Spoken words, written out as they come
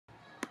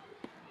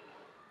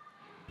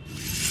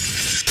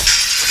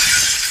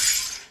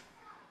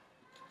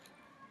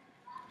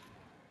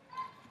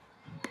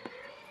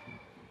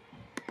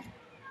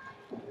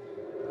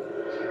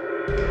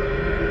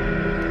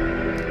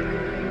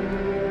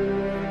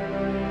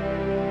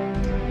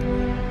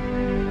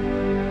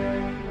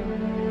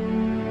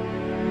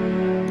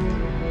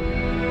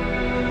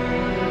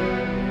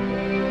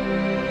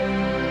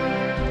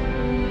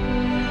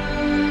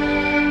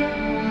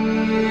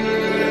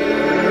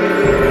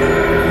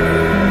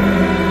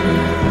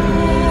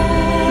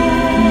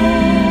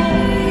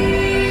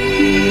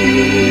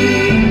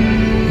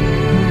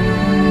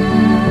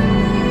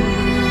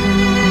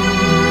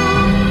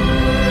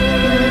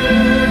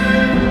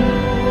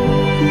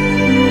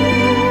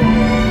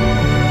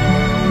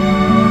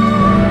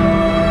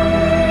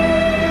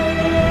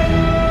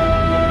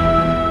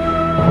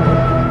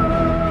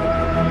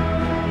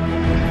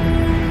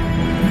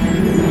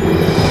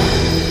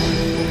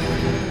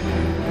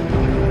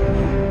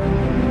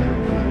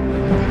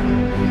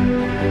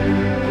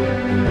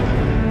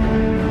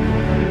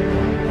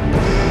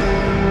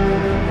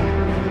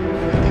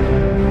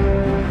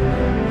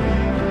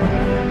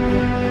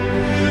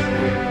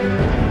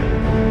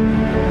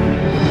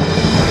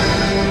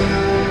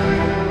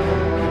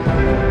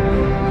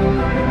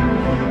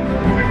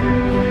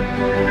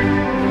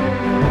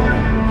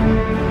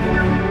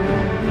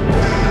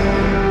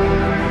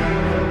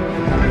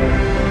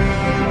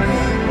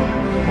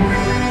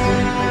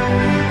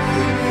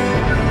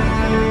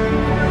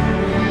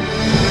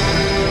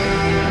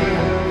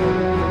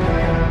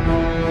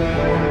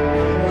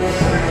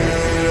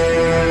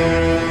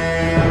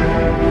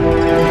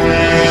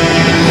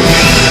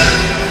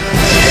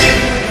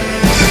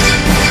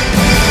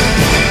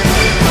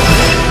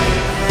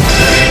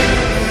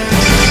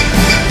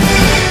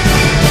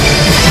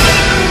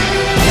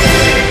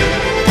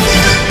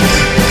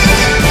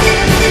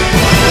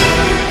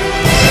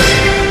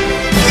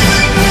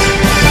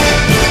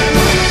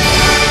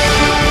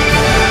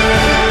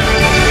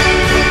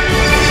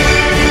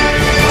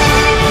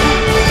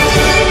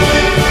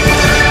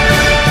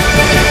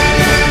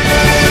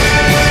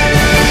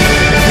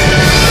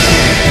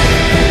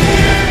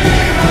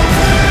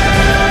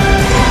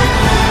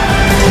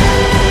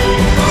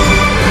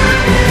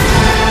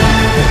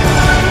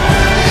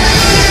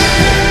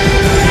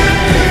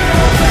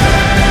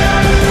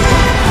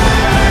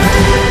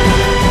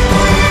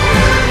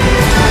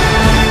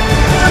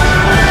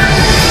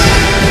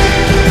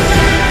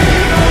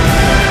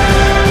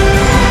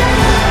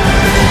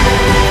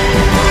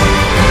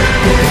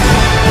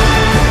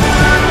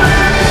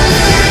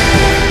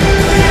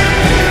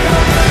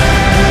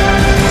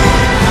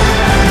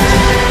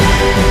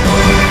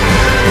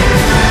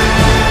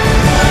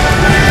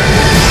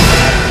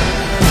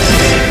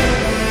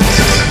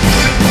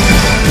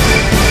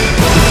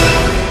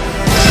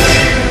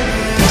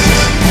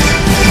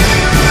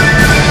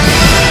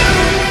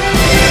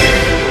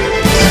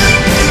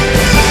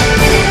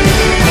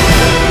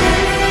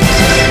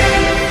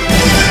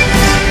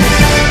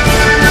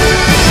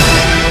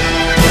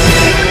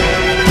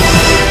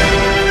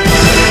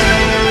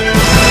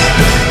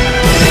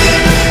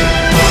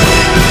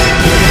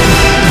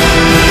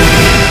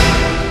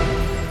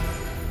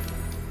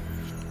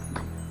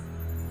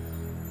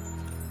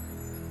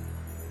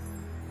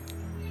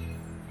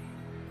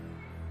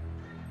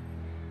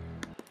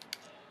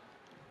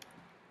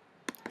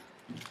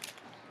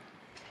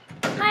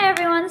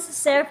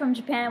Sarah from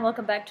Japan.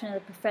 Welcome back to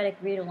another prophetic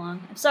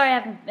read-along. I'm sorry I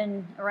haven't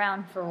been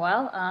around for a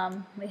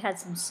while. We had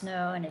some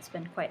snow and it's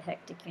been quite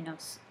hectic, you know,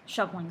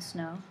 shoveling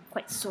snow.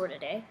 Quite sore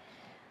today.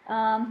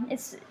 I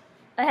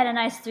had a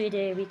nice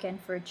 3-day weekend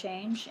for a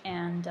change,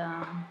 and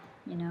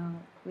you know,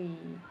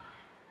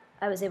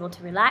 I was able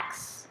to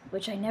relax,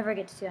 which I never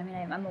get to do. I mean,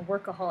 I'm a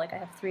workaholic. I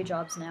have 3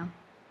 jobs now,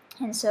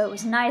 and so it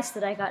was nice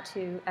that I got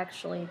to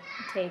actually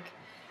take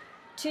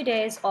 2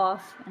 days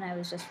off, and I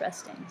was just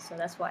resting. So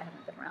that's why I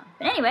haven't been around.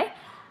 But anyway.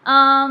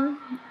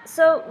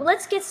 So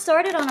let's get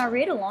started on our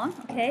read-along,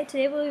 okay?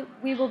 Today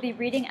we will be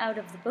reading out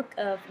of the book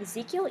of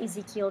Ezekiel,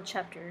 Ezekiel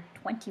chapter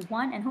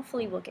 21, and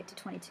hopefully we'll get to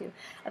 22.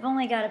 I've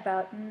only got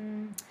about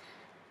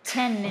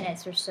 10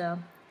 minutes or so.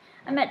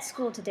 I'm at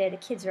school today. The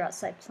kids are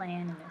outside playing,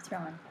 and they're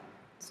throwing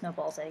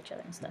snowballs at each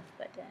other and stuff.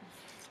 But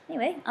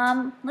anyway,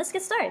 let's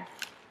get started.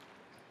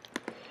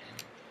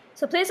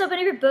 So please open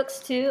your books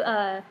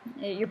to,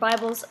 your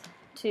Bibles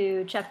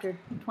to chapter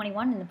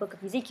 21 in the book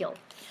of Ezekiel.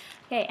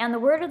 Okay, and the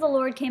word of the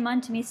Lord came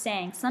unto me,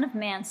 saying, Son of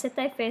man, set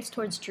thy face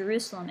towards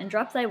Jerusalem, and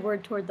drop thy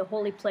word toward the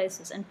holy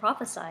places, and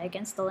prophesy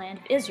against the land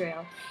of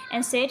Israel,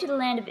 and say to the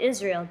land of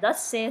Israel,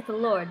 Thus saith the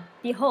Lord,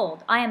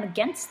 Behold, I am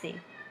against thee.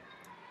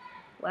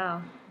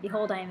 Wow,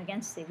 behold, I am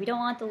against thee. We don't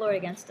want the Lord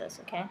against us,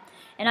 okay?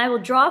 And I will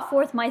draw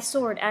forth my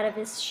sword out of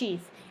his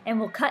sheath, and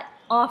will cut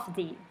off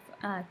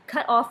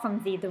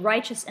from thee the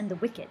righteous and the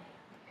wicked.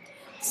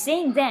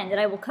 Seeing then that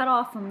I will cut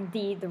off from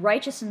thee the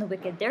righteous and the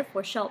wicked,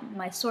 therefore shall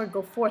my sword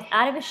go forth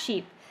out of his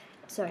sheath,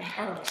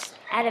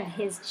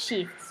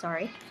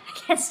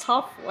 against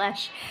all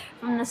flesh,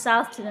 from the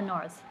south to the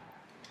north.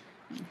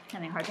 I'm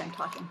having a hard time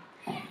talking.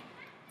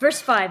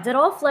 Verse 5, that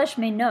all flesh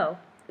may know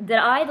that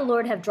I, the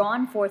Lord, have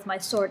drawn forth my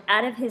sword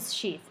out of his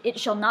sheath. It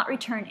shall not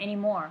return any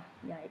more.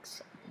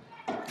 Yikes.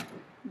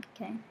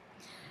 Okay.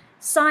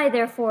 Sigh,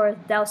 therefore,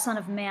 thou son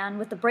of man,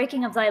 with the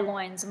breaking of thy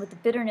loins, and with the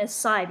bitterness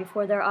sigh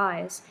before their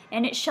eyes.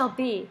 And it shall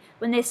be,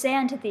 when they say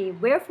unto thee,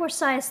 Wherefore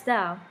sighest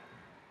thou?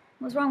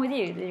 What's wrong with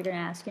you? That you're going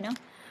to ask, you know?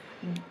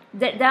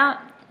 That thou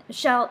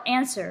shalt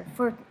answer,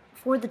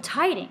 for the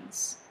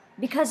tidings,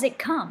 because it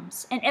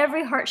comes, and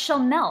every heart shall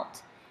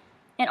melt,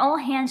 and all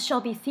hands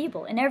shall be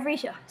feeble, and every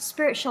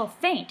spirit shall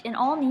faint, and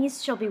all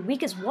knees shall be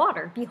weak as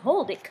water.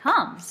 Behold, it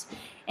comes,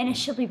 and it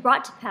shall be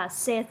brought to pass,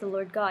 saith the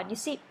Lord God. You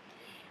see,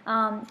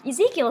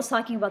 Ezekiel is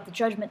talking about the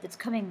judgment that's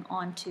coming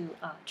on to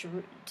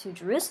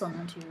Jerusalem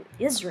and to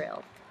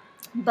Israel.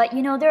 But,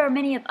 you know, there are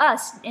many of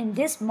us in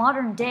this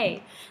modern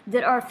day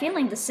that are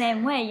feeling the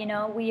same way. You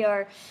know,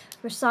 we're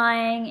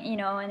sighing, you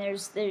know, and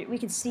we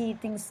can see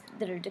things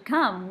that are to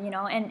come, you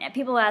know, and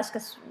people ask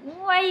us,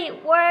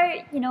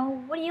 why, you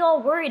know, what are you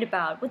all worried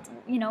about?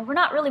 You know, we're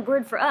not really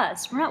worried for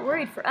us. We're not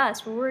worried for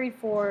us. We're worried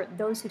for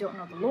those who don't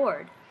know the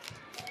Lord,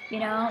 you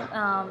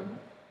know.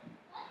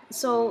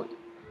 So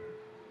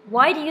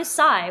why do you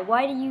sigh?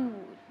 Why do you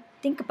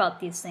think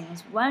about these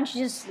things? Why don't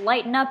you just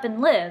lighten up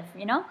and live,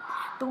 you know?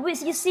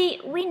 But you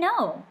see, we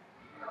know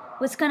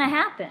what's going to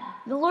happen.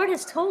 The Lord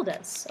has told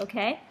us,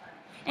 okay?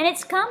 And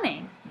it's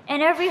coming.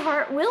 And every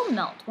heart will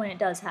melt when it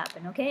does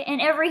happen, okay?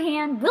 And every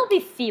hand will be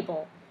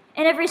feeble.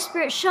 And every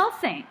spirit shall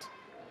faint.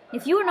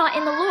 If you are not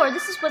in the Lord,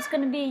 this is what's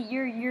going to be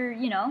your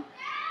you know,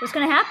 what's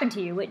going to happen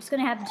to you. What's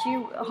going to happen to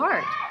your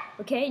heart,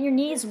 okay? And your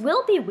knees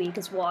will be weak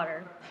as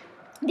water.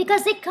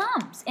 Because it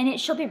comes, and it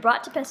shall be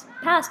brought to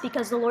pass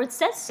because the Lord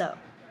says so.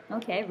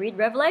 Okay, read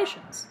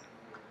Revelations.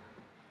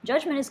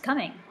 Judgment is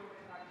coming.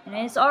 And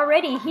it's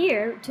already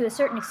here to a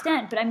certain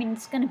extent, but I mean,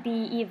 it's going to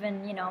be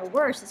even, you know,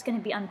 worse. It's going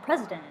to be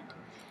unprecedented.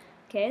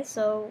 Okay,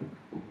 so,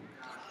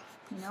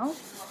 you know,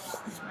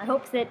 I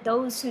hope that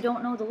those who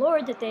don't know the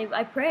Lord,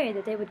 I pray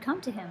that they would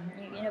come to him,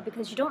 you know,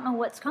 because you don't know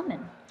what's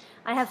coming.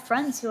 I have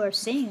friends who are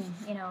seeing,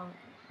 you know,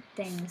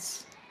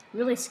 things,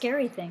 really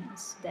scary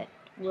things that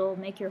will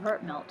make your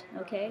heart melt,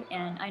 okay?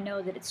 And I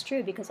know that it's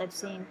true because I've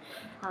seen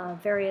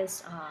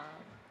various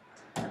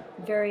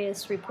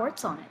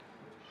reports on it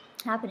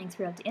happening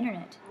throughout the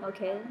internet,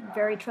 okay?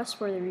 Very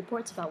trustworthy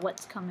reports about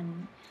what's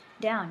coming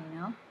down, you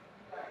know?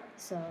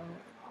 So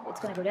it's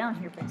going to go down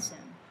here pretty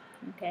soon,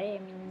 okay?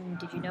 I mean,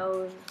 did you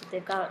know that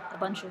they've got a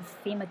bunch of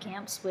FEMA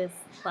camps with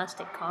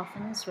plastic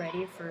coffins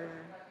ready for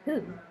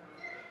who?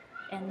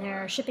 And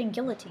they're shipping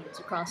guillotines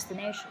across the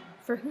nation.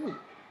 For who?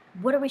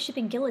 What are we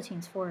shipping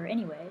guillotines for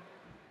anyway?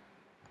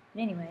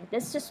 But anyway,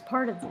 that's just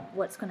part of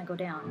what's going to go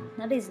down.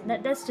 That isn't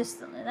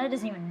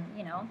even,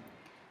 you know,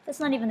 that's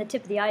not even the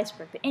tip of the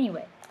iceberg. But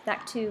anyway,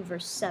 back to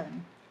verse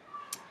 7.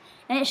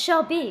 And it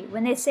shall be,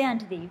 when they say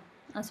unto thee,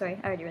 oh sorry,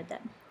 I already read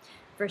that.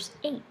 Verse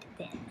 8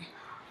 then.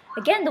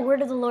 Again the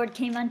word of the Lord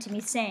came unto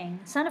me,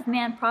 saying, Son of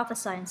man,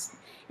 prophesy,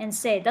 and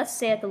say, Thus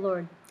saith the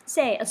Lord,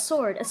 Say, a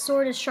sword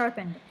is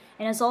sharpened,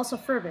 and is also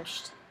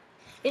furbished.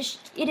 It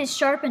is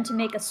sharpened to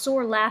make a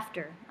sore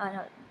laughter.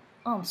 Oh,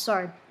 I'm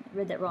sorry, I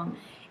read that wrong.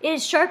 It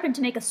is sharpened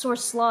to make a sore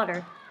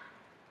slaughter.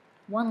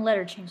 One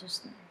letter changes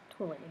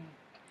totally.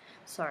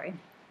 Shory.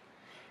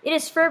 It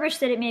is furbished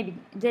that it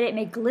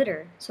may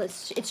glitter. So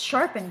it's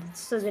sharpened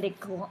so that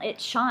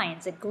it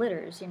shines, it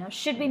glitters. You know,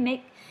 should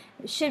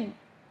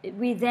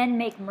we then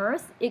make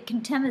mirth? It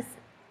contemneth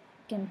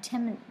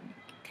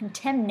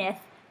contemneth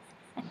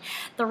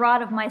the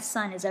rod of my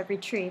son is every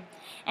tree,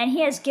 and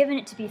he has given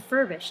it to be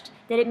furbished,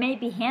 that it may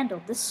be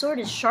handled. This sword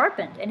is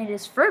sharpened, and it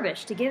is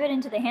furbished, to give it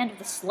into the hand of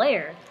the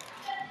slayer.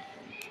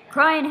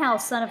 Cry in hell,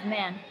 son of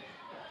man,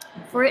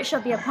 for it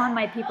shall be upon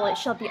my people, it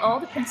shall be all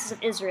the princes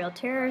of Israel.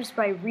 Terrors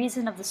by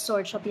reason of the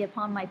sword shall be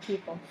upon my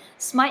people.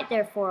 Smite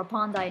therefore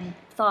upon thy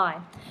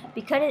thigh,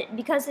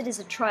 because it is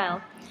a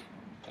trial.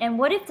 And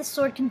what if the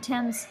sword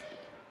contemns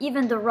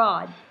even the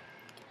rod?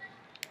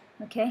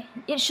 Okay,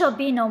 it shall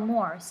be no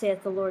more,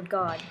 saith the Lord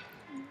God.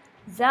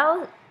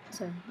 Thou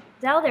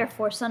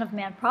therefore, son of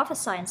man,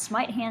 prophesy and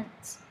smite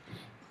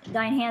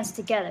thine hands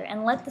together,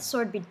 and let the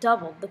sword be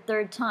doubled the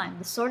third time.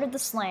 The sword of the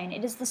slain,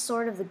 it is the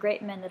sword of the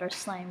great men that are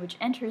slain, which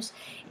enters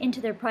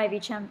into their privy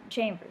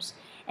chambers.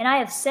 And I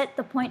have set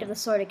the point of the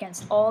sword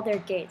against all their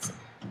gates,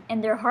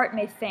 and their heart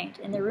may faint,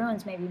 and their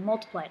ruins may be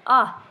multiplied.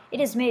 Ah,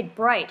 it is made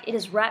bright, it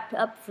is wrapped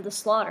up for the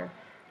slaughter.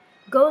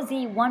 Go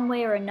thee one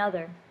way or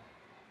another.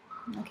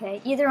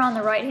 Okay, either on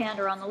the right hand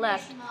or on the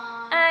left.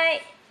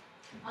 I.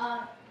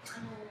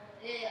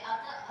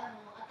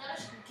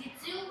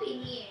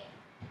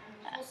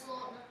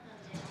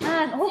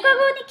 あ、放課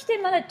後に来て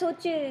まだ途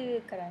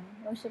中からね、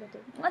お仕事。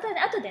また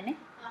後でね。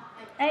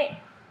はい。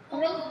ご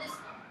めん。は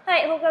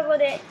い、放課後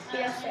でい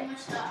らっしゃい。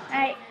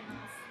はい。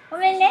ご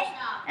めんね。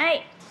は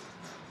い。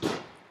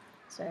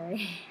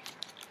Sorry.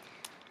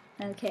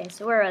 Okay,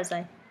 so where was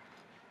I?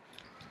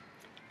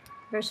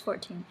 Verse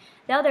 14.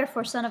 Thou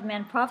therefore, son of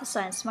man, prophesy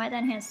and smite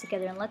thine hands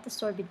together, and let the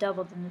sword be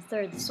doubled. And the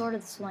third, the sword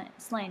of the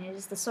slain, it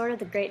is the sword of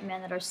the great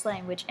men that are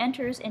slain, which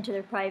enters into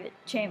their private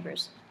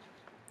chambers.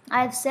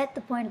 I have set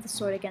the point of the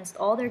sword against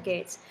all their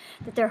gates,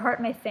 that their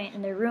heart may faint,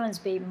 and their ruins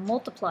be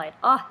multiplied.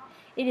 Ah,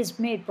 it is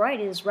made bright,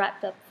 it is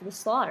wrapped up for the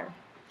slaughter.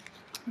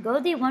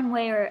 Go thee one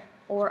way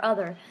or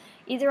other,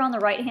 either on the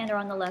right hand or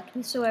on the left,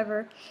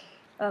 whithersoever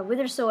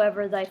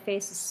thy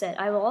face is set.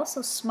 I will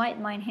also smite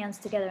mine hands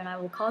together, and I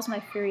will cause my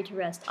fury to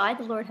rest. I,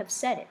 the Lord, have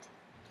said it.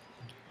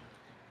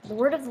 The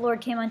word of the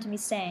Lord came unto me,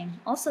 saying,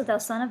 Also, thou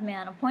son of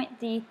man, appoint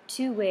thee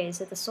 2 ways,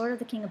 that the sword of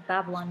the king of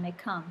Babylon may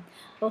come.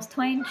 Both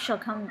twain shall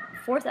come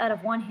forth out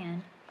of one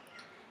hand,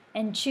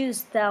 and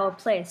choose thou a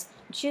place.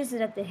 Choose it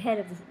at the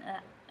head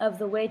of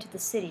the way to the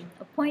city.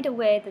 Appoint a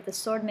way that the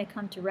sword may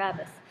come to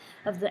Rabbah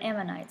of the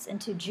Ammonites, and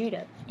to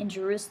Judah, in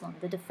Jerusalem,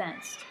 the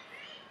defense.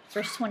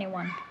 Verse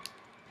 21.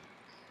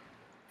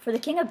 For the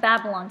king of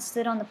Babylon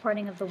stood on the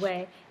parting of the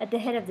way, at the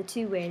head of the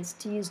 2 ways,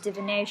 to use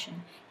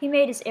divination. He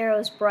made his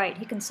arrows bright.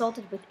 He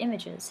consulted with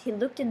images. He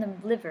looked in the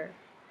liver.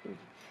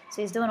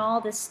 So he's doing all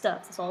this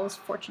stuff. It's all this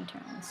fortune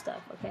telling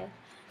stuff, okay?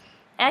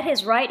 At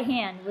his right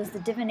hand was the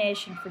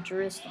divination for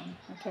Jerusalem,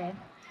 okay?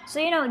 So,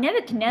 you know,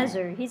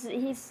 Nebuchadnezzar,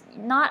 he's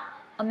not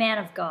a man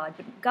of God,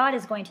 but God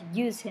is going to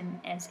use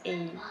him as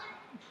a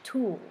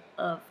tool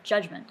of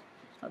judgment,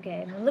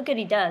 okay? I mean, look what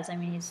he does. I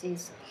mean,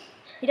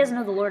 he doesn't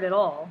know the Lord at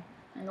all.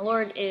 And the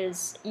Lord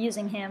is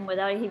using him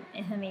without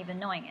him even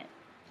knowing it.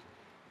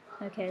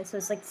 Okay, so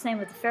it's like the same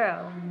with the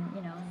Pharaoh,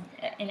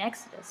 in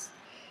Exodus.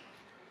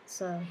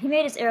 So he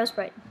made his arrows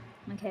bright,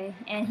 okay,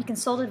 and he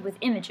consulted with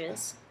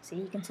images. See,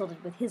 he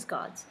consulted with his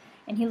gods,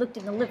 and he looked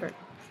in the liver.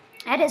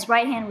 At his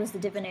right hand was the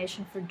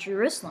divination for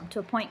Jerusalem, to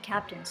appoint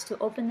captains, to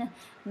open the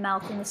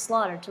mouth in the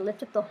slaughter, to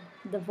lift up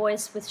the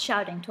voice with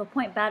shouting, to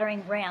appoint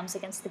battering rams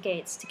against the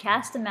gates, to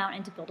cast them out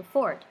and to build a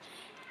fort.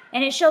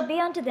 And it shall be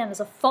unto them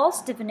as a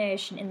false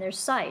divination in their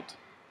sight,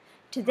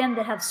 to them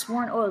that have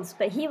sworn oaths,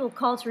 but he will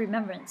call to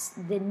remembrance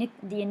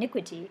the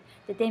iniquity,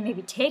 that they may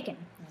be taken.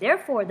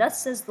 Therefore,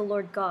 thus says the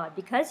Lord God,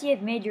 because ye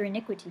have made your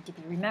iniquity to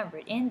be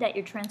remembered, in that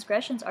your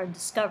transgressions are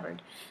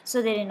discovered,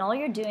 so that in all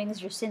your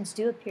doings your sins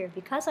do appear,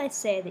 because I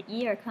say that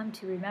ye are come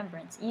to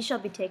remembrance, ye shall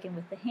be taken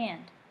with the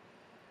hand.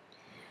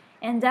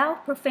 And thou,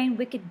 profane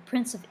wicked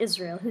prince of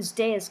Israel, whose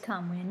day is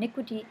come, when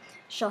iniquity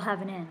shall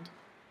have an end.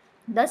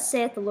 Thus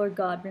saith the Lord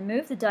God,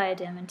 remove the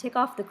diadem and take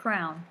off the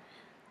crown.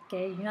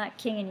 Okay, you're not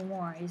king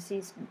anymore.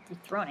 He's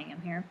dethroning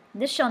him here.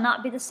 This shall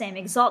not be the same.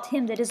 Exalt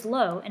him that is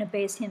low, and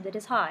abase him that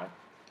is high.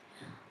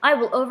 I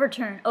will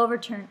overturn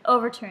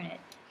it,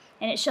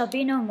 and it shall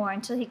be no more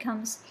until he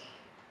comes.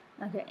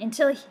 Okay,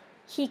 until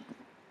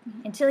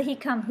he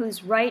come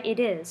whose right it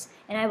is,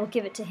 and I will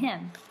give it to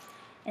him.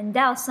 And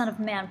thou, son of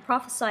man,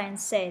 prophesy and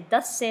say,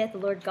 Thus saith the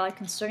Lord God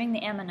concerning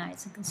the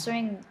Ammonites, and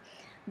concerning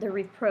the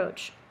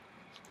reproach.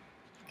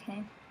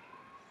 Okay.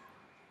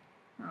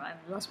 Oh, I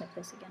lost my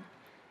place again.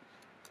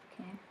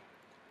 Okay.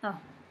 Oh,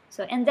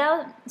 so, and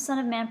thou, son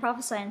of man,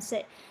 prophesy and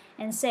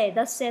say,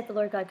 Thus saith the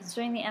Lord God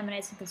concerning the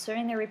Ammonites and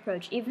concerning their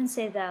reproach. Even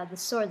say thou, the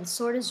sword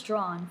is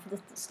drawn, for the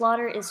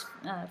slaughter is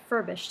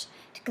furbished,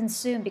 to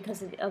consume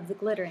because of the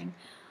glittering.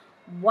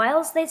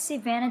 Whiles they see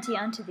vanity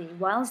unto thee,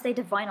 whiles they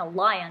divine a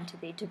lie unto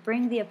thee, to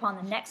bring thee upon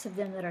the necks of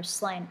them that are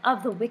slain,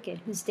 of the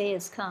wicked, whose day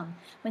is come,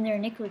 when their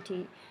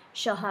iniquity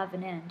shall have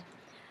an end.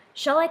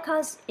 Shall I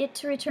cause it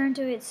to return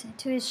to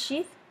his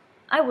sheath?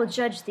 I will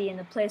judge thee in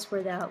the place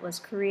where thou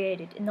wast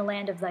created, in the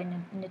land of thy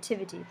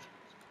nativity.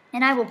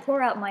 And I will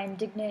pour out my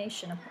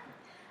indignation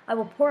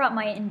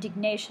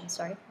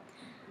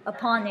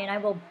upon thee, and I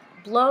will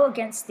blow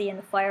against thee in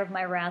the fire of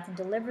my wrath, and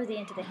deliver thee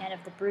into the hand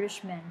of the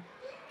brutish men,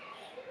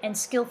 and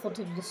skillful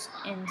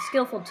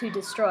to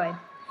destroy.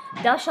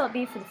 Thou shalt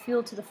be for the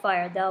fuel to the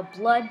fire, thou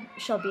blood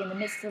shall be in the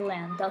midst of the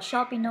land. Thou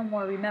shalt be no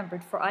more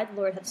remembered, for I the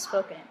Lord have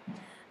spoken it.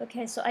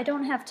 Okay, so I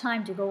don't have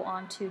time to go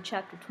on to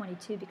chapter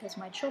 22 because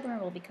my children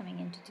will be coming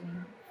in to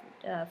doing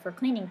for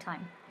cleaning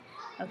time.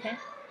 Okay,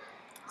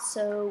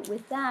 so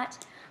with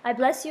that, I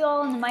bless you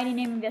all in the mighty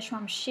name of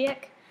Yeshua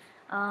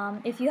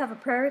Mashiach. If you have a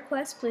prayer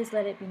request, please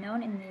let it be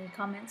known in the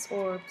comments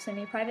or send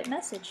me a private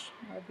message.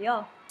 I love you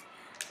all.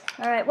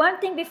 Alright, one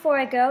thing before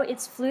I go,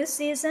 it's flu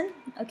season,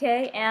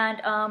 okay,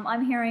 and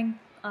I'm hearing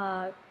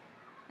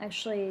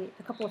actually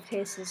a couple of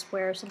cases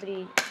where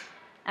somebody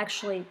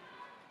actually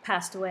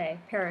passed away,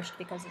 perished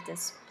because of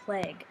this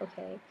plague,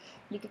 okay.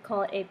 You could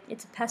call it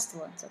it's a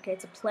pestilence, okay,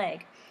 it's a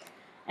plague.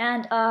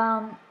 And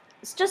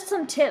it's just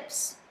some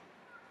tips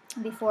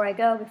before I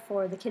go,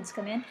 before the kids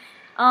come in.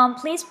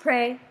 Please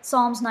pray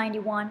Psalms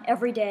 91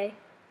 every day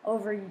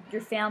over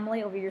your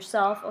family, over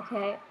yourself,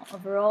 okay,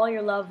 over all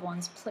your loved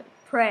ones.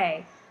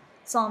 Pray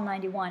Psalm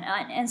 91,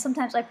 and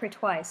sometimes I pray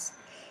twice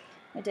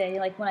a day,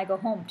 like when I go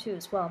home too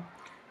as well.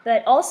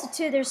 But also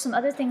too, there's some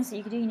other things that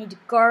you can do. You need to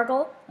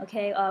gargle,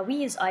 okay. We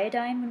use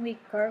iodine when we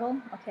gargle,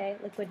 okay,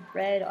 liquid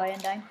red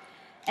iodine.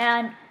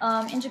 And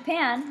in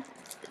Japan,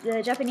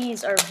 the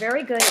Japanese are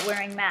very good at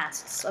wearing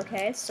masks,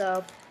 okay.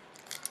 So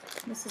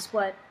this is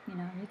what,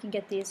 you can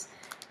get these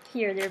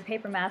here. They're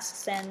paper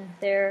masks, and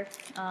they're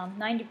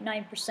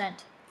 99%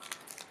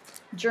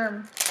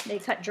 germ. They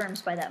cut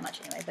germs by that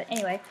much anyway. But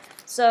anyway,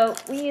 so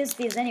we use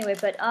these anyway.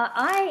 But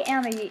I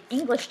am an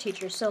English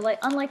teacher, so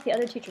unlike the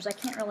other teachers, I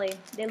can't really.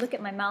 They look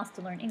at my mouth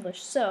to learn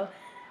English. So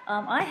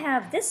I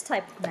have this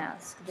type of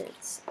mask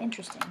that's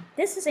interesting.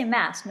 This is a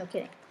mask, no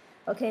kidding.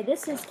 Okay,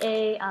 this is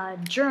a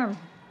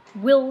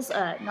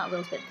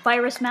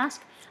virus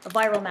mask, a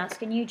viral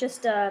mask, and you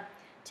just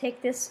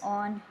take this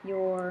on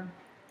your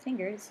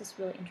finger. This is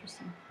really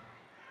interesting.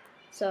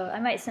 So I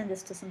might send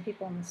this to some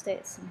people in the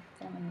States, some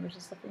family members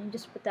and stuff, and you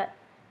just put that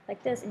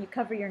like this, and you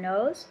cover your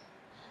nose.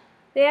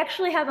 They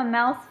actually have a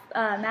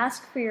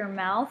mask for your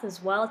mouth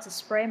as well. It's a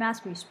spray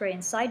mask where you spray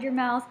inside your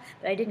mouth,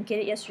 but I didn't get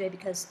it yesterday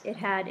because it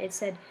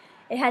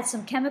had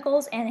some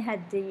chemicals, and it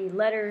had the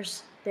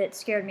letters that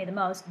scared me the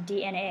most,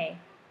 DNA.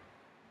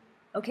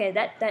 Okay,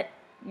 that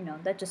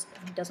just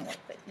doesn't work.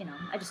 But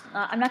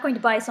I'm not going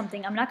to buy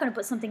something. I'm not going to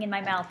put something in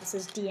my mouth that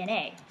says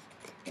DNA.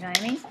 You know what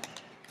I mean?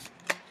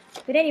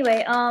 But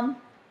anyway,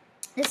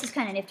 this is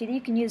kind of nifty. You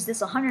can use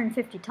this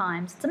 150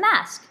 times. It's a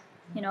mask,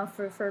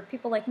 for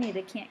people like me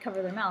that can't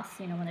cover their mouth,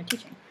 when they're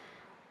teaching.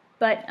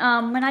 But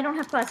when I don't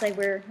have class, I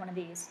wear one of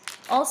these.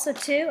 Also,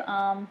 too,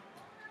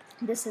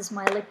 this is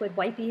my liquid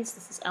wipies.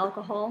 This is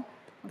alcohol,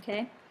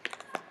 okay?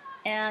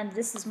 And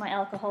this is my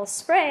alcohol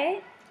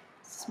spray.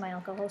 This is my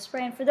alcohol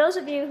spray. And for those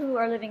of you who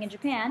are living in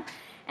Japan,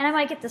 and I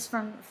might get this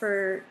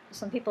for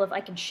some people if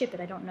I can ship it,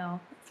 I don't know.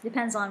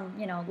 Depends on,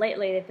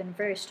 lately they've been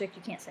very strict.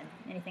 You can't send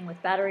anything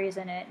with batteries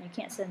in it, and you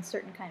can't send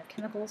certain kind of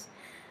chemicals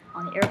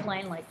on the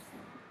airplane,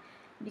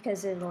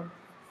 because it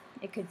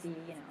could be,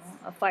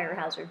 a fire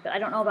hazard. But I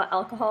don't know about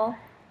alcohol,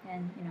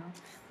 and,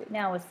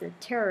 now with the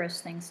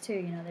terrorist things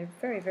too, they're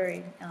very,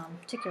 very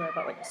particular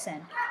about what you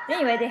send. But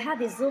anyway, they have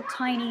these little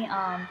tiny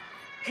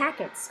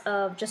packets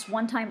of just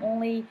one-time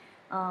only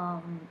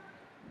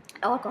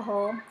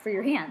alcohol for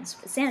your hands,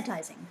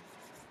 sanitizing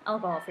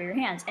alcohol for your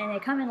hands, and they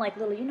come in like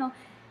little, you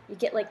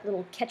get like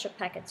little ketchup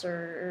packets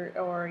or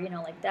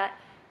like that,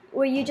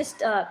 where you just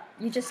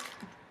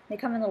they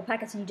come in little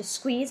packets, and you just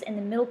squeeze, and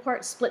the middle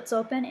part splits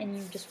open, and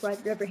you just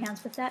rub your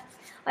hands with that.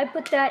 I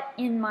put that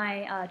in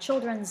my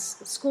children's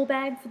school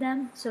bag for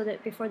them, so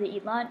that before they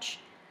eat lunch,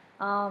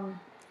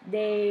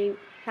 they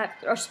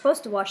are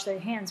supposed to wash their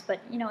hands.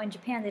 But in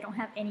Japan, they don't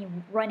have any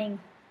running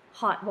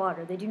hot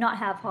water. They do not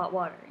have hot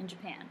water in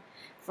Japan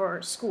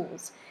for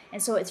schools,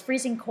 and so it's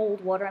freezing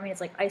cold water. I mean,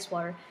 it's like ice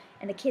water.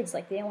 And the kids,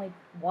 they only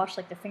wash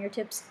their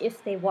fingertips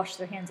if they wash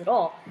their hands at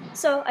all.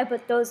 So I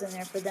put those in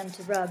there for them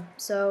to rub.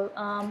 So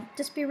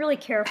just be really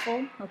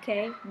careful,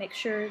 okay? Make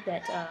sure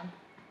that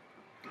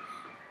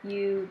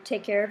you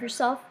take care of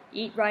yourself,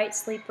 eat right,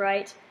 sleep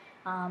right,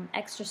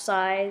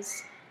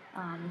 exercise,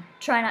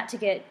 try not to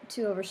get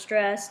too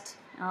overstressed,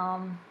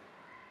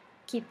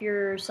 keep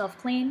yourself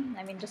clean.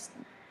 I mean, just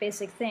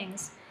basic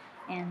things,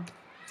 and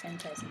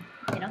sanitizing,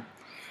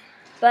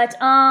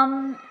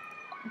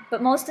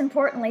 But most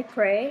importantly,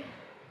 pray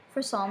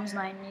Psalms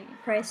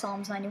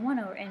 91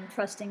 and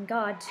trust in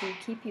God to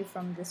keep you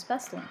from this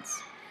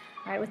pestilence.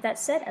 All right, with that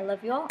said, I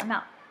love you all. I'm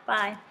out.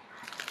 Bye.